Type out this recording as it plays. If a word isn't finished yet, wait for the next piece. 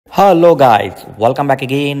Hello guys, welcome back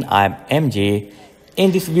again. I'm MJ.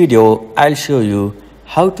 In this video, I'll show you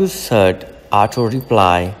how to set auto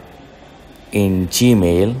reply in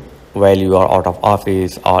Gmail while you are out of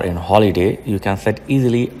office or in holiday. You can set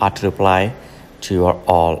easily auto reply to your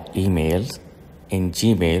all emails in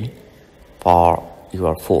Gmail for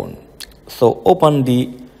your phone. So open the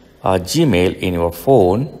Gmail in your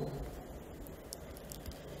phone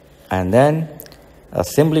and then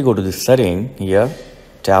simply go to the setting here.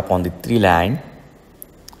 Tap on the three line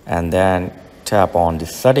and then tap on the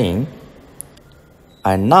setting,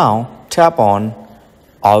 and now tap on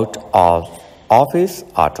out of office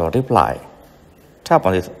auto reply. Tap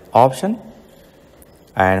on this option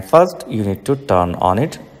and first you need to turn on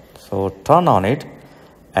it. So turn on it,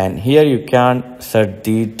 and here you can set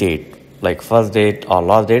the date like first date or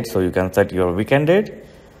last date. So you can set your weekend date.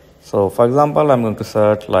 So for example, I'm going to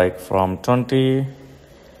set like from 20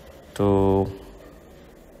 to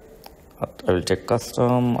I will take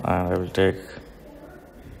custom and I will take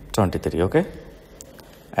 23. Okay,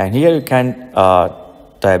 and here you can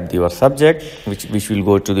type your subject which will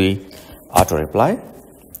go to the auto reply.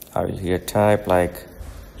 I will here type like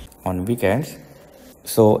on weekends.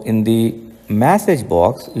 So in the message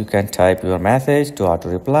box you can type your message to auto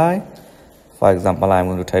reply. For example, I'm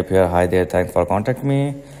going to type here, hi there, thanks for contacting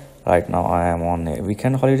me. Right now I am on a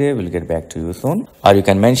weekend holiday, we'll get back to you soon. Or you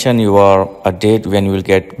can mention your date when you will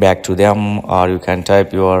get back to them, or you can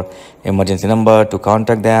type your emergency number to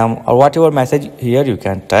contact them, or whatever message here you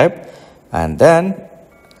can type. And then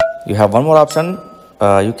you have one more option.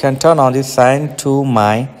 You can turn on this send to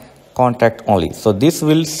my contact only. So this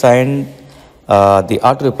will send the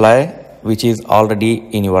auto reply which is already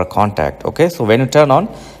in your contact. Okay, so when you turn on,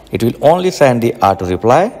 it will only send the auto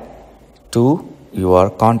reply to your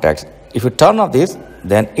contacts. If you turn off this,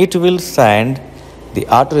 then it will send the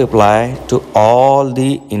auto reply to all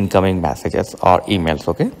the incoming messages or emails.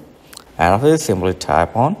 Okay, and after this simply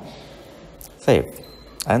tap on save,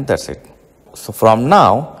 and that's it. So from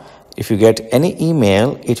now, if you get any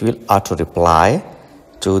email, it will auto reply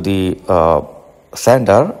to the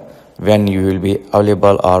sender when you will be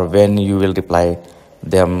available or when you will reply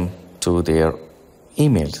them to their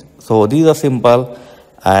emails. So these are simple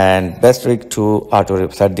and best trick to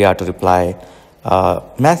set the auto reply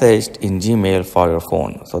message in Gmail for your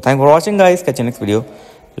phone. So thanks for watching guys. Catch you next video.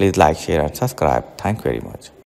 Please like, share and subscribe. Thank you very much.